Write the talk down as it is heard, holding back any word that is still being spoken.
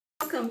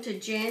Welcome to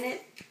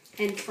Janet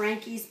and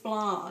Frankie's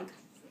blog,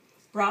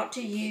 brought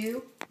to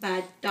you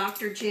by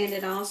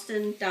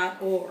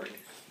DrJanetAustin.org.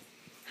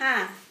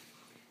 Hi,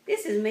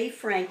 this is me,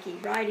 Frankie,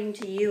 writing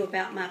to you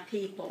about my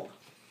people.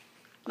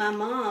 My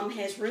mom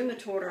has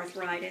rheumatoid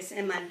arthritis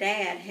and my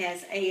dad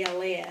has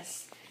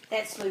ALS.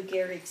 That's Lou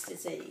Gehrig's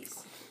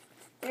disease.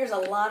 There's a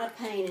lot of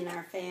pain in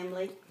our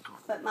family,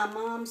 but my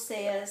mom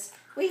says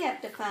we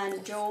have to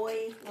find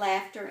joy,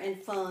 laughter,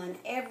 and fun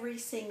every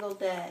single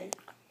day.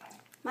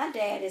 My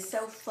dad is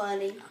so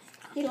funny.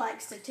 He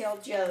likes to tell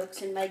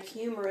jokes and make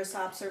humorous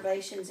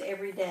observations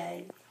every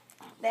day.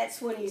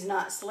 That's when he's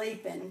not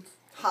sleeping.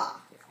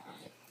 Ha!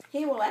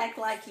 He will act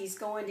like he's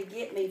going to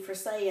get me for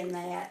saying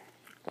that.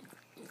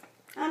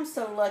 I'm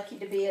so lucky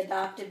to be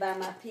adopted by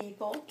my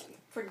people.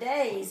 For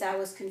days I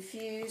was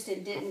confused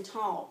and didn't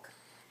talk,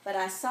 but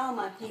I saw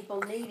my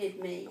people needed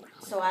me,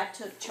 so I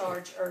took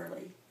charge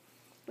early.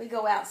 We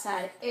go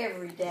outside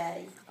every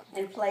day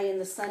and play in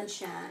the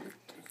sunshine.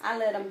 I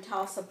let them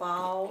toss a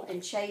ball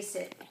and chase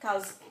it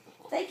because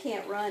they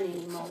can't run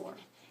anymore.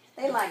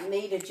 They like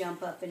me to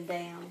jump up and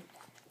down.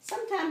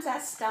 Sometimes I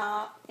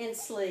stop and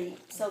sleep,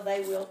 so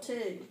they will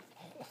too.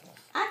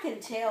 I can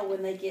tell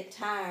when they get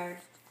tired,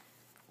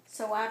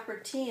 so I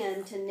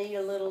pretend to need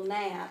a little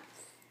nap.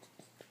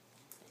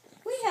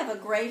 We have a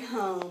great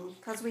home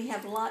because we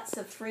have lots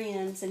of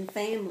friends and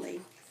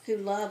family who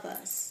love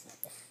us.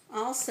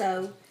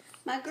 Also,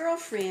 my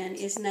girlfriend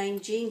is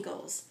named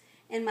Jingles,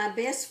 and my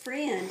best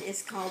friend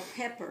is called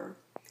Pepper.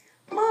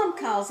 Mom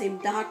calls him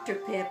Dr.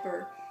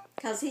 Pepper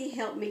because he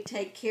helped me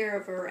take care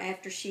of her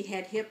after she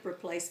had hip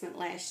replacement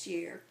last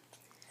year.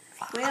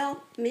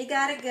 Well, me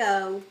gotta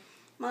go.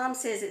 Mom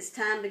says it's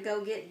time to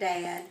go get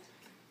Dad.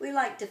 We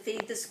like to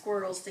feed the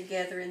squirrels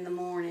together in the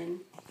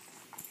morning.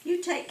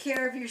 You take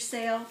care of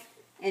yourself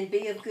and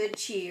be of good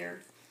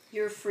cheer.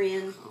 Your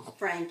friend,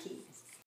 Frankie.